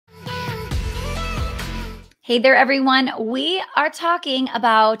Hey there, everyone. We are talking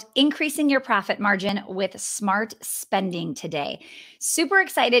about increasing your profit margin with smart spending today. Super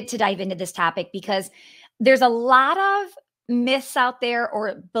excited to dive into this topic because there's a lot of myths out there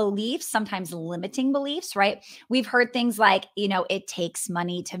or beliefs, sometimes limiting beliefs, right? We've heard things like, it takes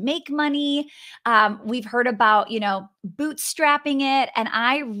money to make money. We've heard about, bootstrapping it. And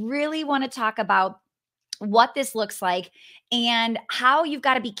I really want to talk about what this looks like and how you've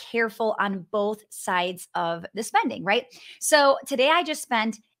got to be careful on both sides of the spending, right? So today I just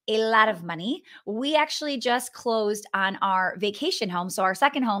spent a lot of money. We actually just closed on our vacation home. So our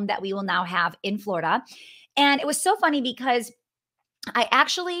second home that we will now have in Florida. And it was so funny because I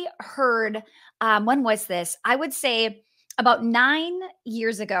actually heard, when was this? I would say about 9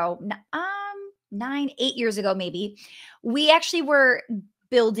 years ago, 8 years ago, maybe, we actually were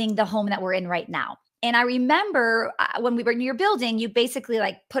building the home that we're in right now. And I remember when we were near building, you basically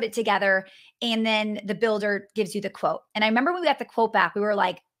like put it together and then the builder gives you the quote. And I remember when we got the quote back, we were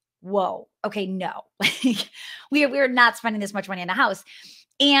like, whoa, okay, no, like we're not spending this much money on a house.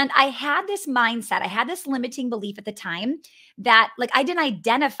 And I had this mindset, I had this limiting belief at the time that like I didn't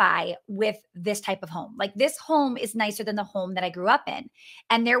identify with this type of home. Like this home is nicer than the home that I grew up in.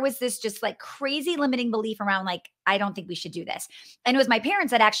 And there was this just like crazy limiting belief around like, I don't think we should do this. And it was my parents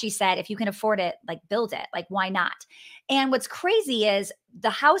that actually said, if you can afford it, like build it, like why not? And what's crazy is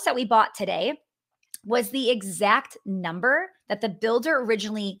the house that we bought today was the exact number that the builder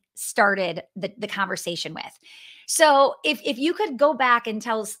originally started the conversation with. So if you could go back and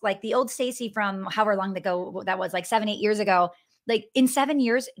tell like the old Stacy from however long ago that was, like 7, 8 years ago, like in 7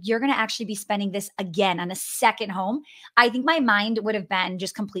 years, you're going to actually be spending this again on a second home. I think my mind would have been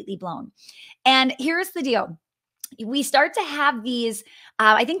just completely blown. And here's the deal. We start to have these,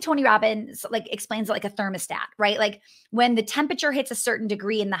 I think Tony Robbins like explains it like a thermostat, right? Like when the temperature hits a certain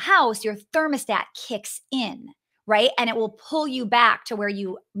degree in the house, your thermostat kicks in, right? And it will pull you back to where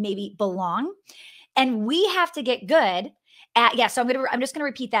you maybe belong. And we have to get good at, yeah. So I'm just gonna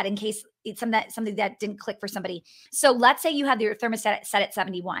repeat that in case it's something that didn't click for somebody. So let's say you have your thermostat set at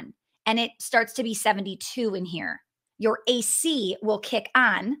 71 and it starts to be 72 in here. Your AC will kick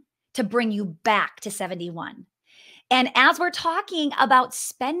on to bring you back to 71. And as we're talking about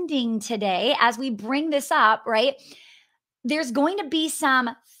spending today, as we bring this up, right, there's going to be some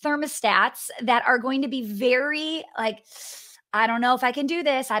thermostats that are going to be very like, I don't know if I can do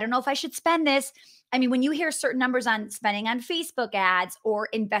this. I don't know if I should spend this. I mean, when you hear certain numbers on spending on Facebook ads or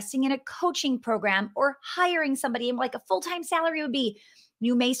investing in a coaching program or hiring somebody and like a full-time salary would be,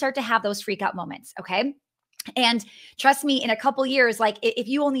 you may start to have those freak out moments. Okay. And trust me, in a couple years, like if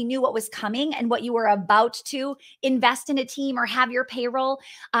you only knew what was coming and what you were about to invest in a team or have your payroll,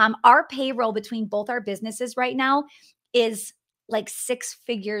 our payroll between both our businesses right now is like 6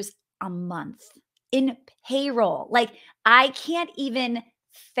 figures a month in payroll. Like I can't even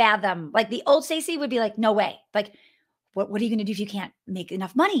fathom. Like the old Stacy would be like, no way. Like what are you going to do if you can't make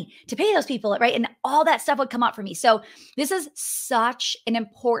enough money to pay those people, right? And all that stuff would come up for me. So this is such an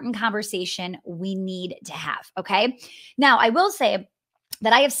important conversation we need to have, okay? Now, I will say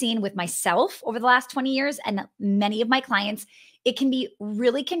that I have seen with myself over the last 20 years and many of my clients, it can be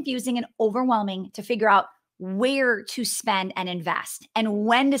really confusing and overwhelming to figure out where to spend and invest and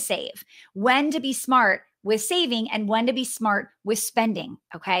when to save, when to be smart with saving and when to be smart with spending.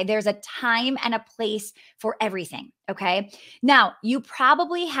 Okay. There's a time and a place for everything. Okay. Now, you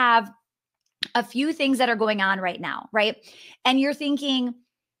probably have a few things that are going on right now, right? And you're thinking,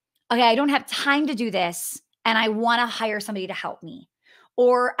 okay, I don't have time to do this and I want to hire somebody to help me.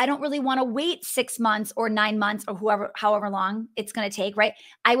 Or I don't really want to wait 6 months or 9 months or however long it's going to take, right?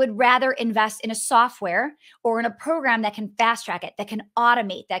 I would rather invest in a software or in a program that can fast track it, that can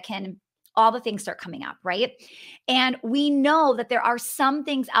automate, that can all the things start coming up, right? And we know that there are some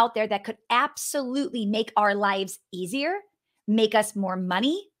things out there that could absolutely make our lives easier, make us more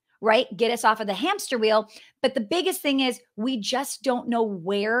money, right? Get us off of the hamster wheel. But the biggest thing is we just don't know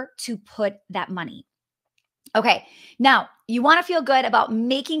where to put that money. Okay, now you want to feel good about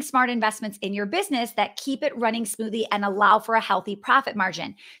making smart investments in your business that keep it running smoothly and allow for a healthy profit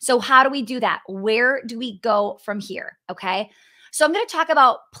margin. So, how do we do that? Where do we go from here? Okay, so I'm going to talk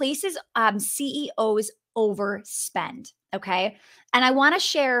about places CEOs overspend. Okay, and I want to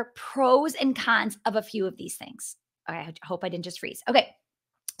share pros and cons of a few of these things. Okay, I hope I didn't just freeze. Okay.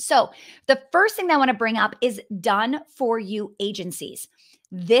 So, the first thing that I want to bring up is done for you agencies.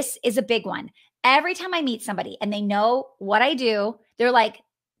 This is a big one. Every time I meet somebody and they know what I do, they're like,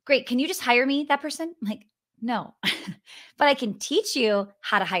 great, can you just hire me, that person? I'm like, no, but I can teach you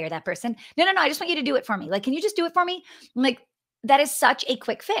how to hire that person. No, I just want you to do it for me. Like, can you just do it for me? I'm like, that is such a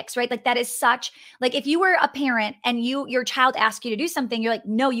quick fix, right? Like that is such, like if you were a parent and your child asked you to do something, you're like,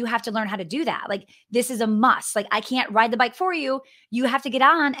 no, you have to learn how to do that. Like this is a must. Like I can't ride the bike for you. You have to get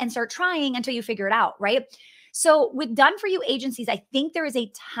on and start trying until you figure it out, right? So with done for you agencies, I think there is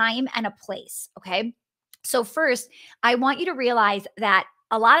a time and a place, okay? So first, I want you to realize that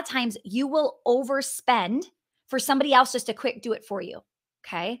a lot of times you will overspend for somebody else just to quick do it for you,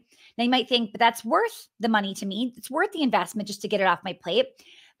 okay? Now you might think, but that's worth the money to me. It's worth the investment just to get it off my plate.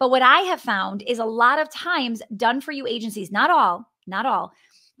 But what I have found is a lot of times done for you agencies, not all,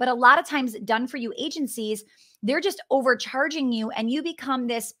 but a lot of times done for you agencies, they're just overcharging you and you become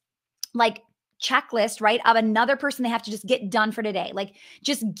this like checklist, right, of another person they have to just get done for today. Like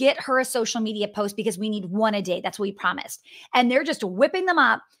just get her a social media post because we need one a day. That's what we promised. And they're just whipping them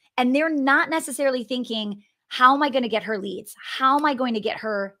up and they're not necessarily thinking, how am I going to get her leads? How am I going to get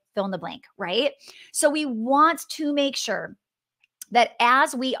her fill in the blank, right? So we want to make sure that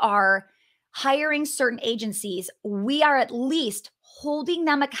as we are hiring certain agencies, we are at least holding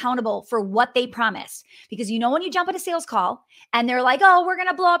them accountable for what they promised. Because when you jump on a sales call and they're like, oh, we're going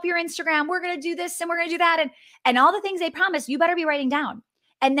to blow up your Instagram, we're going to do this and we're going to do that. And all the things they promised, you better be writing down.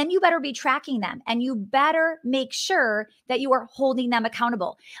 And then you better be tracking them and you better make sure that you are holding them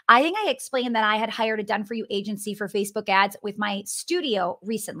accountable. I think I explained that I had hired a done for you agency for Facebook ads with my studio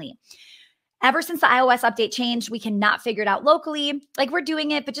recently. Ever since the iOS update changed, we cannot figure it out locally. Like we're doing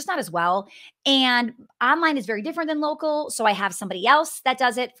it, but just not as well. And online is very different than local. So I have somebody else that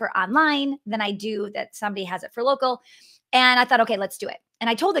does it for online than I do that somebody has it for local. And I thought, okay, let's do it. And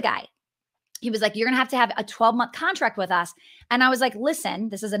I told the guy, he was like, you're going to have a 12-month contract with us. And I was like, listen,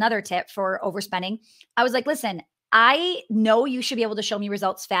 this is another tip for overspending. I was like, listen, I know you should be able to show me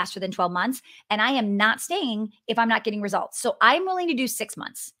results faster than 12 months. And I am not staying if I'm not getting results. So I'm willing to do 6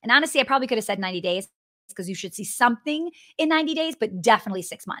 months. And honestly, I probably could have said 90 days because you should see something in 90 days, but definitely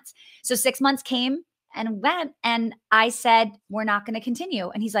 6 months. So 6 months came and went. And I said, we're not going to continue.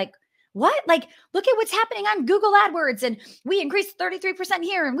 And he's like, what? Like, look at what's happening on Google AdWords. And we increased 33%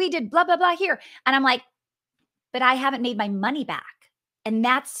 here and we did blah, blah, blah here. And I'm like, but I haven't made my money back. And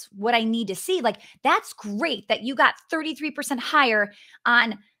that's what I need to see. Like, that's great that you got 33% higher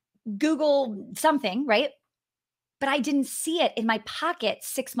on Google something, right? But I didn't see it in my pocket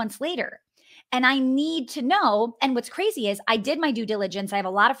 6 months later. And I need to know. And what's crazy is I did my due diligence. I have a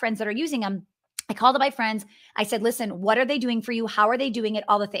lot of friends that are using them. I called up my friends. I said, listen, what are they doing for you? How are they doing it?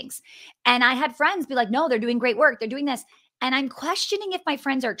 All the things. And I had friends be like, no, they're doing great work. They're doing this. And I'm questioning if my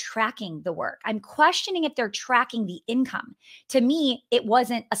friends are tracking the work. I'm questioning if they're tracking the income. To me, it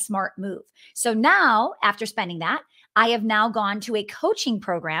wasn't a smart move. So now, after spending that, I have now gone to a coaching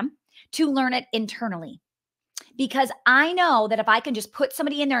program to learn it internally. Because I know that if I can just put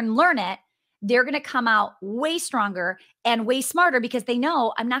somebody in there and learn it, they're going to come out way stronger and way smarter because they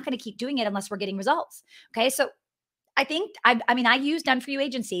know I'm not going to keep doing it unless we're getting results. Okay. So I think, I use done for you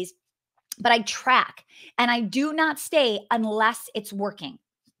agencies, but I track and I do not stay unless it's working.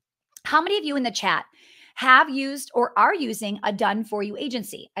 How many of you in the chat have used or are using a done for you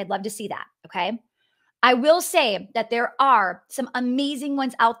agency? I'd love to see that. Okay. I will say that there are some amazing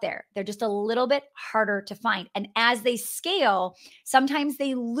ones out there. They're just a little bit harder to find. And as they scale, sometimes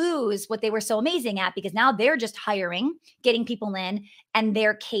they lose what they were so amazing at because now they're just hiring, getting people in, and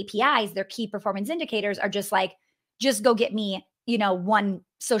their KPIs, their key performance indicators are just like, just go get me, one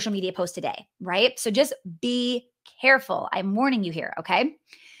social media post a day, right? So just be careful. I'm warning you here, okay?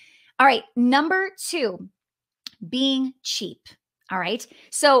 All right, number 2, being cheap. All right.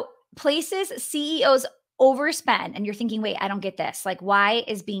 So places CEOs overspend, and you're thinking, wait, I don't get this. Like, why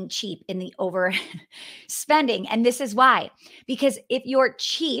is being cheap in the overspending? And this is why, because if you're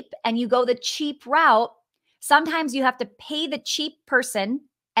cheap and you go the cheap route, sometimes you have to pay the cheap person,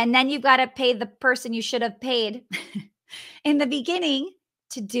 and then you've got to pay the person you should have paid in the beginning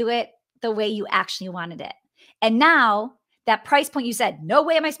to do it the way you actually wanted it. And now that price point, you said, no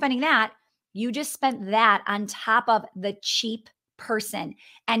way am I spending that. You just spent that on top of the cheap person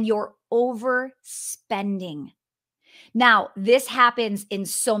and you're overspending. Now, this happens in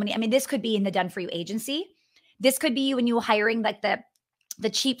so many, this could be in the done for you agency. This could be when you were hiring like the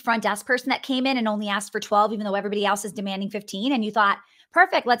cheap front desk person that came in and only asked for 12, even though everybody else is demanding 15. And you thought,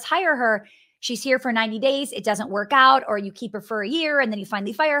 perfect, let's hire her. She's here for 90 days. It doesn't work out, or you keep her for a year and then you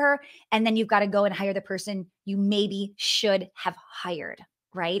finally fire her. And then you've got to go and hire the person you maybe should have hired,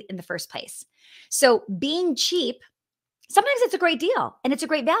 right, in the first place. So being cheap, sometimes it's a great deal and it's a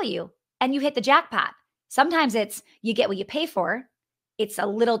great value and you hit the jackpot. Sometimes it's you get what you pay for. It's a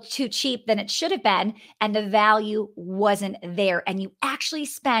little too cheap than it should have been and the value wasn't there and you actually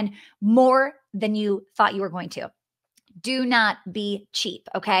spend more than you thought you were going to. Do not be cheap.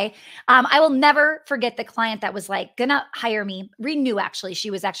 Okay. I will never forget the client that was like gonna hire me, renew actually.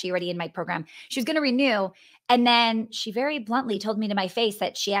 She was actually already in my program. She was gonna renew. And then she very bluntly told me to my face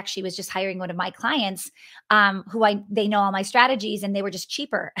that she actually was just hiring one of my clients they know all my strategies and they were just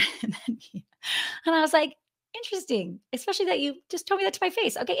cheaper. And I was like, interesting, especially that you just told me that to my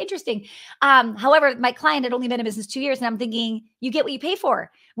face. Okay, interesting. However, my client had only been in business 2 years, and I'm thinking, you get what you pay for.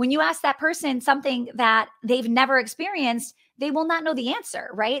 When you ask that person something that they've never experienced, they will not know the answer,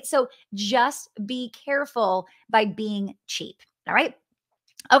 right? So just be careful by being cheap. All right.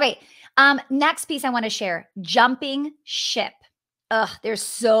 Okay. Next piece I want to share, jumping ship. Ugh, there's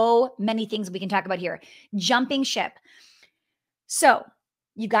so many things we can talk about here. Jumping ship. So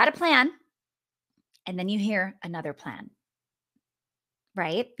you got a plan, and then you hear another plan,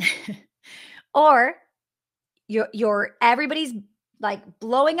 right? Or you're everybody's like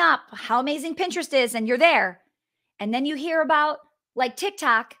blowing up how amazing Pinterest is, and you're there. And then you hear about like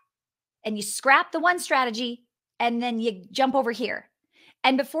TikTok, and you scrap the one strategy, and then you jump over here.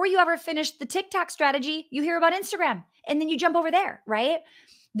 And before you ever finish the TikTok strategy, you hear about Instagram, and then you jump over there, right?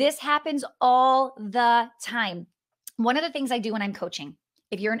 This happens all the time. One of the things I do when I'm coaching,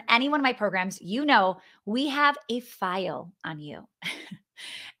 if you're in any one of my programs, you know we have a file on you.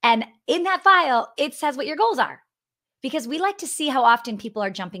 And in that file, it says what your goals are, because we like to see how often people are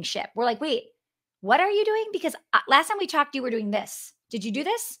jumping ship. We're like, wait, what are you doing? Because last time we talked, you were doing this. Did you do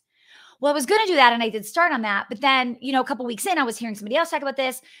this? Well, I was going to do that, and I did start on that. But then, a couple weeks in, I was hearing somebody else talk about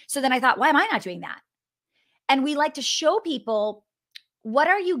this. So then I thought, why am I not doing that? And we like to show people, what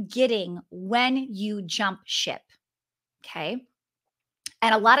are you getting when you jump ship? Okay.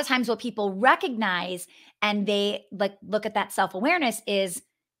 And a lot of times what people recognize and they like look at that self-awareness is,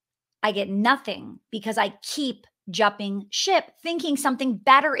 I get nothing because I keep jumping ship, thinking something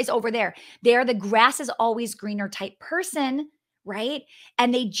better is over there. They're the grass is always greener type person, right?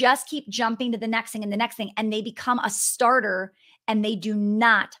 And they just keep jumping to the next thing and the next thing, and they become a starter and they do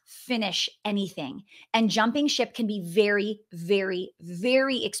not finish anything. And jumping ship can be very, very,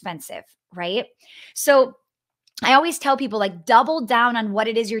 very expensive, right? So I always tell people, like, double down on what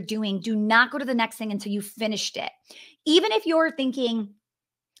it is you're doing. Do not go to the next thing until you finished it. Even if you're thinking,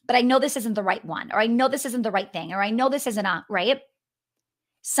 but I know this isn't the right one, or I know this isn't the right thing, or I know this isn't right.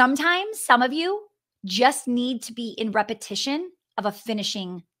 Sometimes some of you just need to be in repetition of a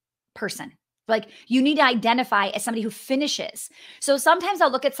finishing person. Like, you need to identify as somebody who finishes. So sometimes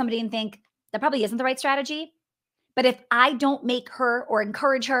I'll look at somebody and think, that probably isn't the right strategy. But if I don't make her or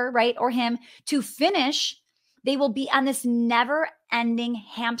encourage her, right, or him to finish, they will be on this never ending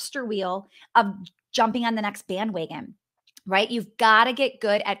hamster wheel of jumping on the next bandwagon, right? You've got to get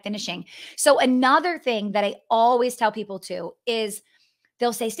good at finishing. So another thing that I always tell people to is,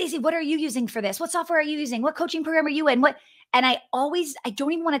 they'll say, Stacy, what are you using for this? What software are you using? What coaching program are you in? And I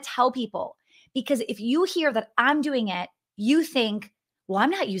don't even want to tell people, because if you hear that I'm doing it, you think, well,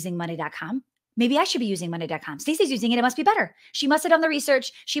 I'm not using money.com. Maybe I should be using money.com. Stacy's using it. It must be better. She must have done the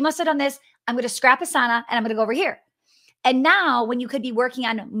research. She must have done this. I'm going to scrap Asana and I'm going to go over here. And now when you could be working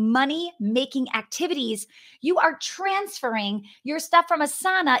on money making activities, you are transferring your stuff from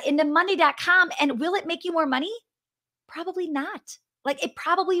Asana into money.com. And will it make you more money? Probably not. Like, it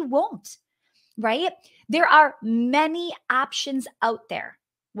probably won't, right? There are many options out there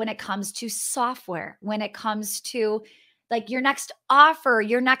when it comes to software, when it comes to like your next offer,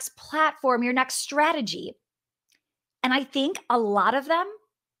 your next platform, your next strategy. And I think a lot of them,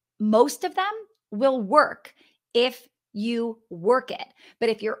 most of them will work if you work it. But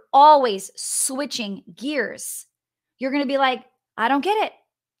if you're always switching gears, you're going to be like, I don't get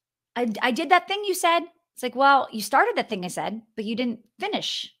it. I did that thing you said. It's like, well, you started that thing I said, but you didn't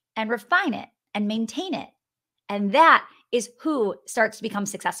finish and refine it and maintain it. And that is who starts to become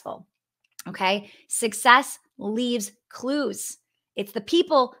successful. Okay. Success leaves clues. It's the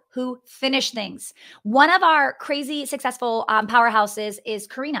people who finish things. One of our crazy successful powerhouses is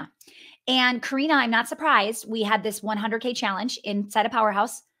Karina. And Karina, I'm not surprised. We had this 100K challenge inside a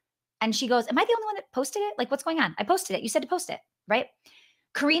powerhouse. And she goes, am I the only one that posted it? Like, what's going on? I posted it. You said to post it, right?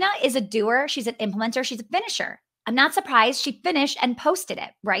 Karina is a doer. She's an implementer. She's a finisher. I'm not surprised she finished and posted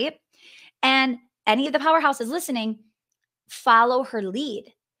it, right? And any of the powerhouses listening, follow her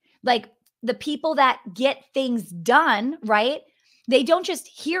lead. Like, the people that get things done, right? They don't just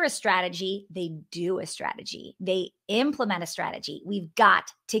hear a strategy, they do a strategy. They implement a strategy. We've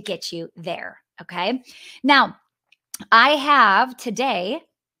got to get you there, okay? Now, I have today,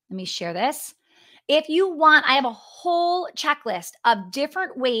 let me share this. If you want, I have a whole checklist of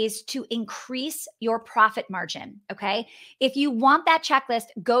different ways to increase your profit margin. Okay. If you want that checklist,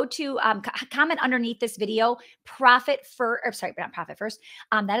 go to comment underneath this video, profit for, or sorry, not profit first.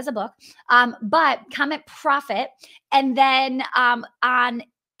 That is a book. But comment profit. And then on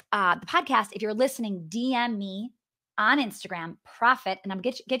the podcast, if you're listening, DM me on Instagram, profit, and I'm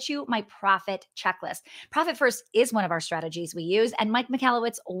gonna get you my profit checklist. Profit first is one of our strategies we use, and Mike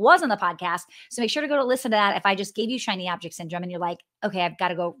Michalowicz was on the podcast. So make sure to go to listen to that if I just gave you shiny object syndrome and you're like, okay, I've got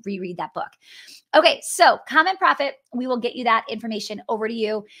to go reread that book. Okay, so comment profit, we will get you that information over to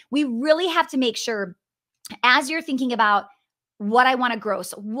you. We really have to make sure as you're thinking about what I want to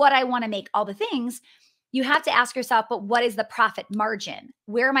gross, what I want to make, all the things, you have to ask yourself, but what is the profit margin?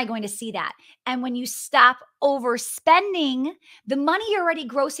 Where am I going to see that? And when you stop overspending, the money you're already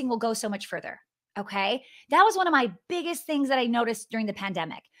grossing will go so much further. Okay. That was one of my biggest things that I noticed during the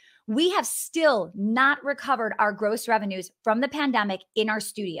pandemic. We have still not recovered our gross revenues from the pandemic in our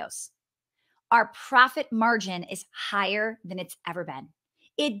studios. Our profit margin is higher than it's ever been.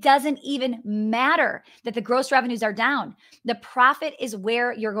 It doesn't even matter that the gross revenues are down. The profit is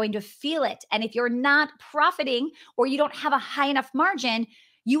where you're going to feel it. And if you're not profiting or you don't have a high enough margin,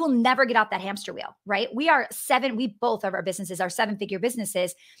 you will never get off that hamster wheel, right? We both of our businesses are 7-figure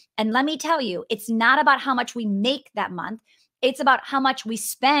businesses. And let me tell you, it's not about how much we make that month. It's about how much we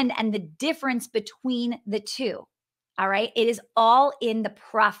spend and the difference between the two. All right. It is all in the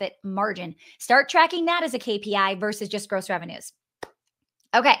profit margin. Start tracking that as a KPI versus just gross revenues.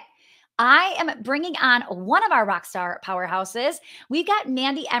 Okay, I am bringing on one of our rockstar powerhouses. We've got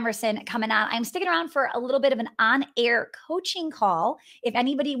Mandy Emerson coming on. I'm sticking around for a little bit of an on-air coaching call if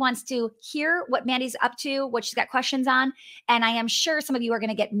anybody wants to hear what Mandy's up to, what she's got questions on. And I am sure some of you are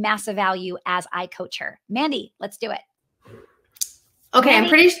going to get massive value as I coach her. Mandy, let's do it. Okay,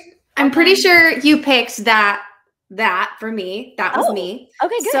 Mandy, I'm pretty sure you picked that for me. That was me.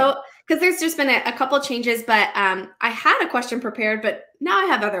 Okay, good. So, because there's just been a couple changes, but I had a question prepared, but now I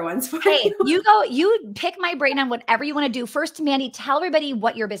have other ones for you. You pick my brain on whatever you want to do. First, Mandy, tell everybody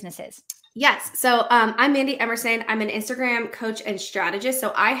what your business is. Yes. So I'm Mandy Emerson. I'm an Instagram coach and strategist.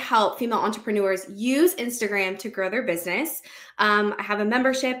 So I help female entrepreneurs use Instagram to grow their business. I have a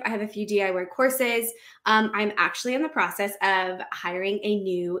membership. I have a few DIY courses. I'm actually in the process of hiring a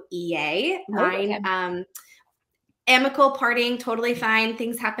new EA. Amicable parting, totally fine.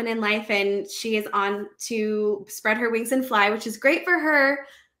 Things happen in life, and she is on to spread her wings and fly, which is great for her,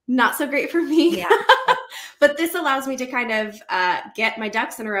 not so great for me. Yeah. But this allows me to kind of get my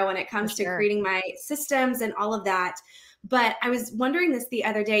ducks in a row when it comes to creating my systems and all of that. But I was wondering this the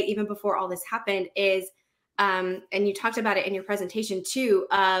other day, even before all this happened, is, and you talked about it in your presentation too,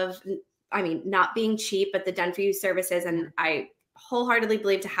 not being cheap, but the done for you services. And I wholeheartedly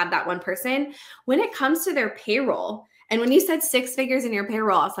believe to have that one person when it comes to their payroll. And when you said 6 figures in your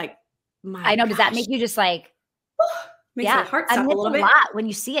payroll, I was like, I know. Does that make you just like, makes my heart stop a little bit. When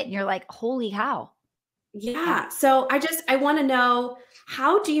you see it and you're like, holy cow. Yeah. So I want to know,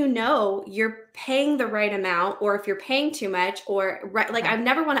 how do you know you're paying the right amount, or if you're paying too much, or I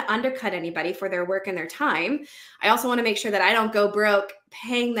never want to undercut anybody for their work and their time. I also want to make sure that I don't go broke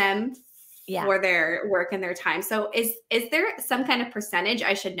paying them for their work and their time. So is there some kind of percentage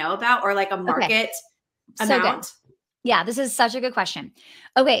I should know about, or like a market amount? So yeah, this is such a good question.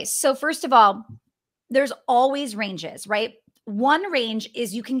 Okay. So first of all, there's always ranges, right? One range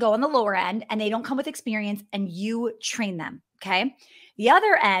is you can go on the lower end and they don't come with experience and you train them. Okay. The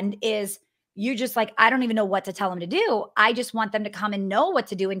other end is you just like, I don't even know what to tell them to do. I just want them to come and know what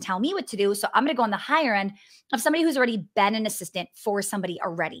to do and tell me what to do. So I'm going to go on the higher end of somebody who's already been an assistant for somebody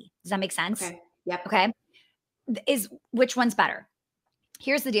already. Does that make sense? Okay. Yep. Okay. Which one's better?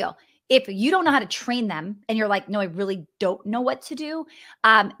 Here's the deal. If you don't know how to train them and you're like, no, I really don't know what to do,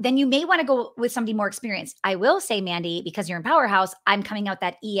 then you may want to go with somebody more experienced. I will say, Mandy, because you're in Powerhouse, I'm coming out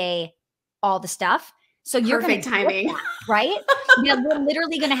that EA, all the stuff. So you're perfect timing, that, right? We're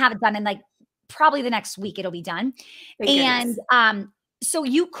literally going to have it done in like probably the next week. It'll be done. Thank and so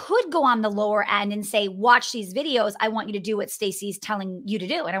you could go on the lower end and say, watch these videos. I want you to do what Stacy's telling you to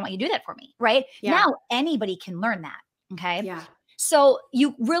do. And I want you to do that for me. Right now, anybody can learn that. Okay. Yeah. So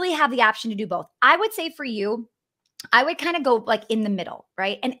you really have the option to do both. I would say for you, I would kind of go like in the middle,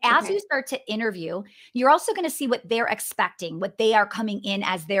 right? And as you start to interview, you're also going to see what they're expecting, what they are coming in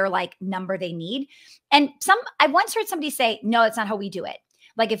as their like number they need. And I once heard somebody say, no, that's not how we do it.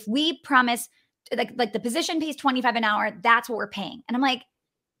 Like if we promise like the position pays 25 an hour, that's what we're paying. And I'm like,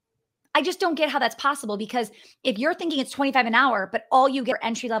 I just don't get how that's possible, because if you're thinking it's 25 an hour, but all you get are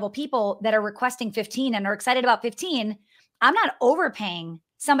entry-level people that are requesting 15 and are excited about 15, I'm not overpaying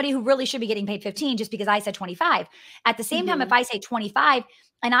somebody who really should be getting paid 15 just because I said 25. At the same time, if I say 25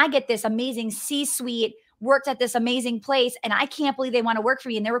 and I get this amazing C-suite, worked at this amazing place, and I can't believe they want to work for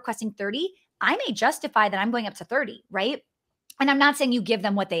me and they're requesting 30, I may justify that I'm going up to 30, right? And I'm not saying you give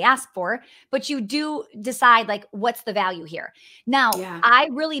them what they ask for, but you do decide like, what's the value here? Now, I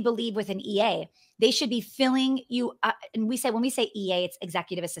really believe with an EA, they should be filling you and when we say EA, it's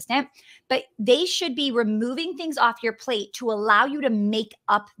executive assistant, but they should be removing things off your plate to allow you to make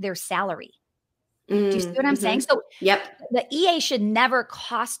up their salary. Do you see what I'm saying? So the EA should never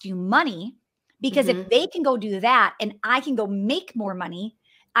cost you money, because if they can go do that and I can go make more money,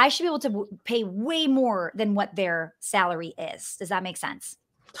 I should be able to pay way more than what their salary is. Does that make sense?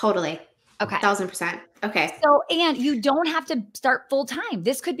 Totally. Okay. 1000%. Okay. So, and you don't have to start full-time.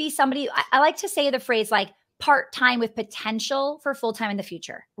 This could be somebody, I like to say the phrase like part-time with potential for full-time in the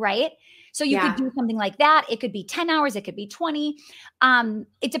future, right? So you could do something like that. It could be 10 hours. It could be 20.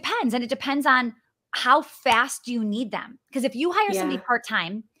 It depends. And it depends on how fast you need them. Because if you hire somebody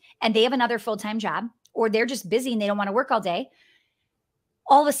part-time and they have another full-time job, or they're just busy and they don't want to work all day,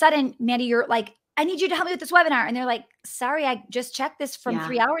 all of a sudden, Mandy, you're like, I need you to help me with this webinar. And they're like, sorry, I just checked this from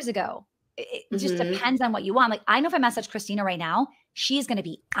 3 hours ago. It just depends on what you want. Like, I know if I message Christina right now, she's going to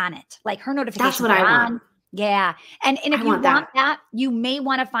be on it. Like, her notifications That's what I on. want. Yeah. And if you want that, you may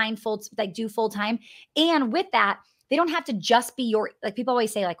want to find do full time. And with that, they don't have to just be like people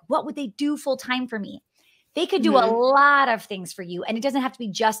always say, like, what would they do full time for me? They could do a lot of things for you. And it doesn't have to be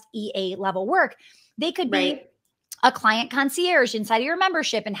just EA level work. They could be a client concierge inside of your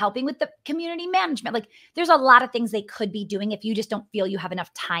membership and helping with the community management. Like, there's a lot of things they could be doing if you just don't feel you have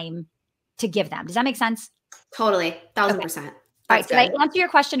enough time to give them. Does that make sense? Totally. 1000%. All right. Did I answer your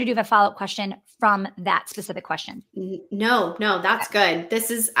question, or do you have a follow-up question from that specific question? No, that's good. This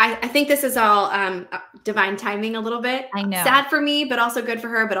is, I think this is all divine timing a little bit. I know. Sad for me, but also good for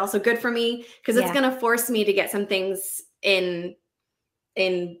her, but also good for me, because it's going to force me to get some things in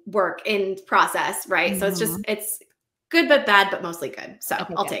work, in process, right? So it's good, but bad, but mostly good. So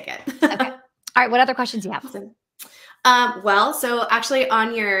I'll take it. Okay. All right. What other questions do you have? Awesome. Well, so actually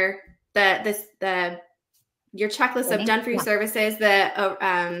on your checklist of done for you services,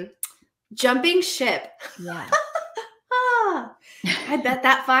 the jumping ship. Yeah. I bet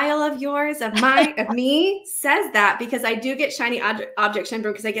that file of yours, of me says that, because I do get shiny object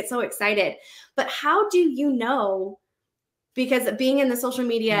syndrome because I get so excited. But how do you know? Because being in the social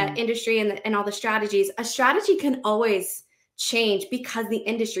media industry and all the strategies, a strategy can always change because the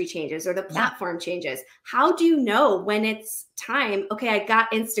industry changes or the platform changes. How do you know when it's time? Okay, I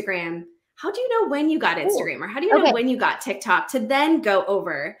got Instagram. How do you know when you got Instagram? Or how do you know when you got TikTok to then go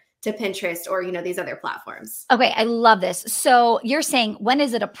over to Pinterest or, these other platforms? Okay, I love this. So you're saying, when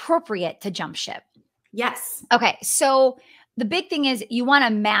is it appropriate to jump ship? Yes. Okay, so the big thing is you want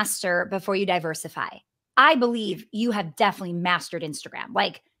to master before you diversify. I believe you have definitely mastered Instagram.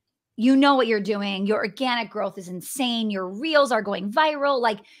 Like, you know what you're doing. Your organic growth is insane. Your reels are going viral.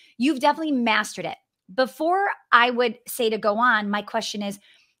 Like, you've definitely mastered it. Before I would say to go on, my question is,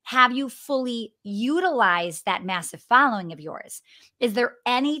 have you fully utilized that massive following of yours? Is there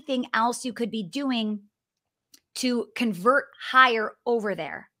anything else you could be doing to convert higher over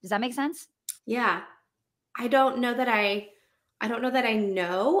there? Does that make sense? Yeah. I don't know that I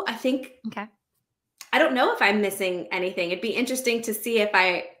know. I think, I don't know if I'm missing anything. It'd be interesting to see if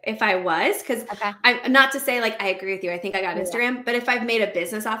I was, because I'm not to say like I agree with you. I think I got Instagram, but if I've made a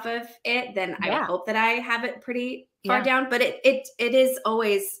business off of it, then I would hope that I have it pretty far down. But it is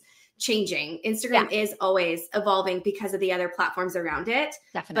always changing. Instagram is always evolving because of the other platforms around it.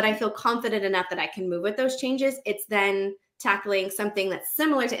 Definitely. But I feel confident enough that I can move with those changes. It's then tackling something that's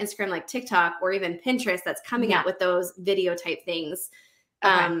similar to Instagram, like TikTok or even Pinterest, that's coming out with those video type things.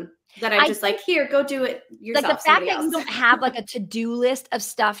 That I'm just like, here, go do it yourself. Like, the fact that you don't have like a to-do list of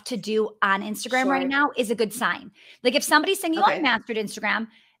stuff to do on Instagram right now is a good sign. Like, if somebody's saying you have mastered Instagram,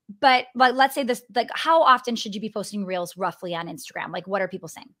 but like, let's say this, like, how often should you be posting reels roughly on Instagram? Like, what are people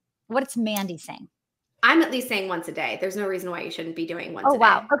saying? What's Mandy saying? I'm at least saying once a day. There's no reason why you shouldn't be doing once a day. Oh,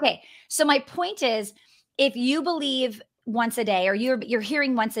 wow. Okay. So my point is, if you believe once a day, or you're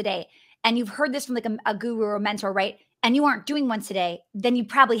hearing once a day, and you've heard this from like a guru or a mentor, right? And you aren't doing once a day, then you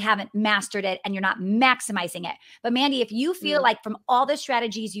probably haven't mastered it and you're not maximizing it. But Mandy, if you feel like from all the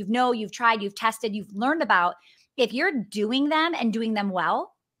strategies you've tried, you've tested, you've learned about, if you're doing them and doing them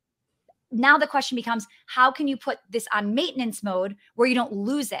well, now the question becomes, how can you put this on maintenance mode where you don't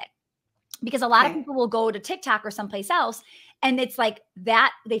lose it? Because a lot of people will go to TikTok or someplace else, and it's like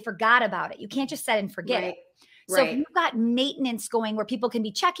that they forgot about it. You can't just set and forget it. So if you've got maintenance going where people can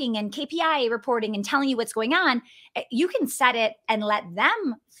be checking and KPI reporting and telling you what's going on, you can set it and let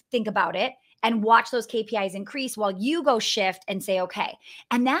them think about it and watch those KPIs increase while you go shift and say, okay.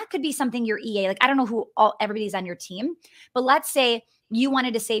 And that could be something your EA, like, I don't know who everybody's on your team, but let's say you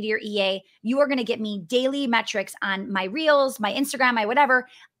wanted to say to your EA, you are going to get me daily metrics on my reels, my Instagram, my whatever.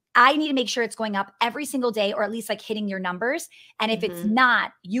 I need to make sure it's going up every single day, or at least like hitting your numbers. And if it's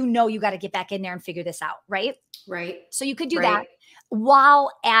not, you got to get back in there and figure this out. Right. Right. So you could do that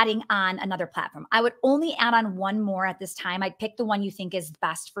while adding on another platform. I would only add on one more at this time. I'd pick the one you think is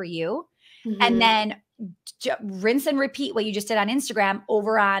best for you. And then rinse and repeat what you just did on Instagram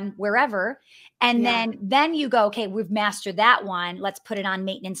over on wherever. And then you go, okay, we've mastered that one. Let's put it on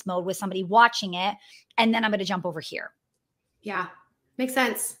maintenance mode with somebody watching it. And then I'm going to jump over here. Yeah. Makes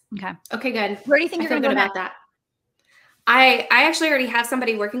sense. Okay. Okay, good. Where do you think you're going to go about that? I actually already have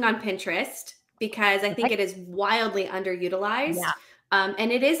somebody working on Pinterest because I think it is wildly underutilized. Yeah.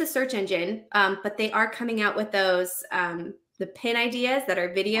 And it is a search engine, but they are coming out with those, the pin ideas that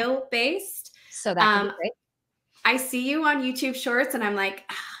are video based. So that could be great. I see you on YouTube Shorts and I'm like,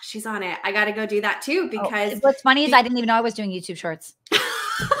 she's on it. I got to go do that too, because what's funny is I didn't even know I was doing YouTube Shorts.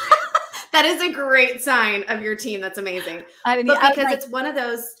 That is a great sign of your team. That's amazing. I mean, but because it's one of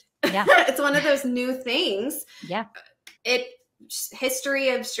those, it's one of those new things. Yeah. History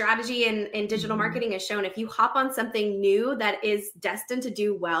of strategy and digital marketing has shown if you hop on something new that is destined to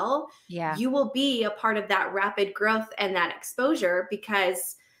do well, you will be a part of that rapid growth and that exposure,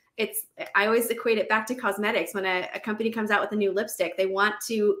 because I always equate it back to cosmetics. When a company comes out with a new lipstick, they want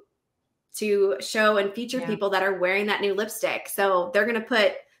to show and feature people that are wearing that new lipstick. So they're going to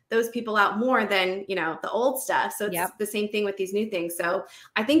put those people out more than, the old stuff. So it's the same thing with these new things. So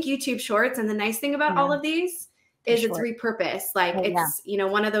I think YouTube Shorts, and the nice thing about all of these is it's repurposed. Like it's,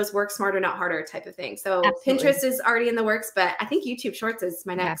 one of those work smarter, not harder type of thing. So Pinterest is already in the works, but I think YouTube Shorts is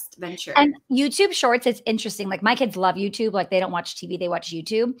my next venture. And YouTube Shorts, it's interesting. Like my kids love YouTube. Like they don't watch TV, they watch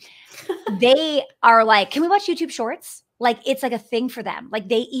YouTube. They are like, can we watch YouTube Shorts? Like it's like a thing for them. Like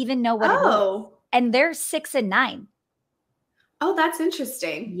they even know what it is. And they're 6 and 9. Oh, that's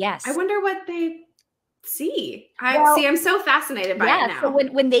interesting. Yes. I wonder what they see. I'm so fascinated by it now. So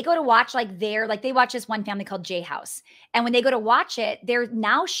when they go to watch, they watch this one family called J House. And when they go to watch it, they're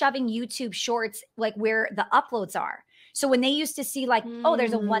now shoving YouTube Shorts like where the uploads are. So when they used to see like, oh,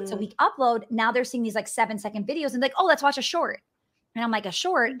 there's a once a week upload, now they're seeing these like 7-second videos and like, oh, let's watch a short. And I'm like, a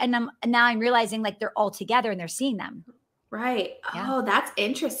short. And now I'm realizing like they're all together and they're seeing them. Right. Yeah. Oh, that's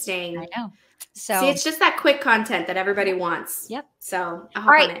interesting. I know. So see, it's just that quick content that everybody wants. Yep. So all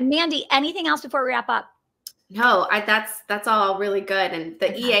right, Mandy, anything else before we wrap up? No, that's all really good. And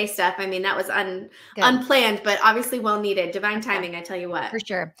the EA stuff, I mean, that was unplanned, but obviously well needed. Divine timing, I tell you what. For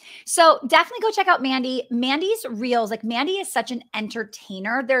sure. So definitely go check out Mandy. Mandy's reels, like Mandy is such an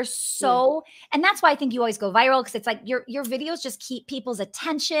entertainer. They're so, and that's why I think you always go viral, because it's like your videos just keep people's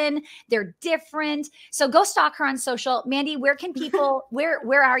attention. They're different. So go stalk her on social. Mandy, where can people,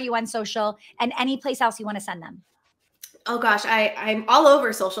 where are you on social, and any place else you want to send them? Oh gosh, I'm all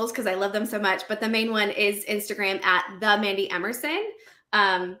over socials because I love them so much. But the main one is Instagram at the Mandy Emerson.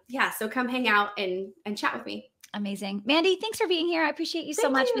 So come hang out and chat with me. Amazing. Mandy, thanks for being here. I appreciate you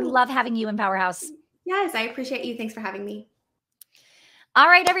so much. We love having you in Powerhouse. Yes, I appreciate you. Thanks for having me. All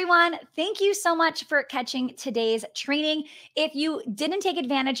right, everyone. Thank you so much for catching today's training. If you didn't take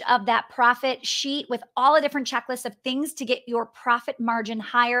advantage of that profit sheet with all the different checklists of things to get your profit margin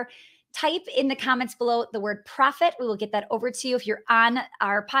higher, type in the comments below the word profit. We will get that over to you. If you're on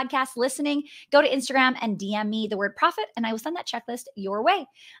our podcast listening, go to Instagram and DM me the word profit, and I will send that checklist your way.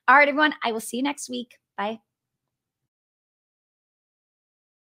 All right, everyone. I will see you next week. Bye.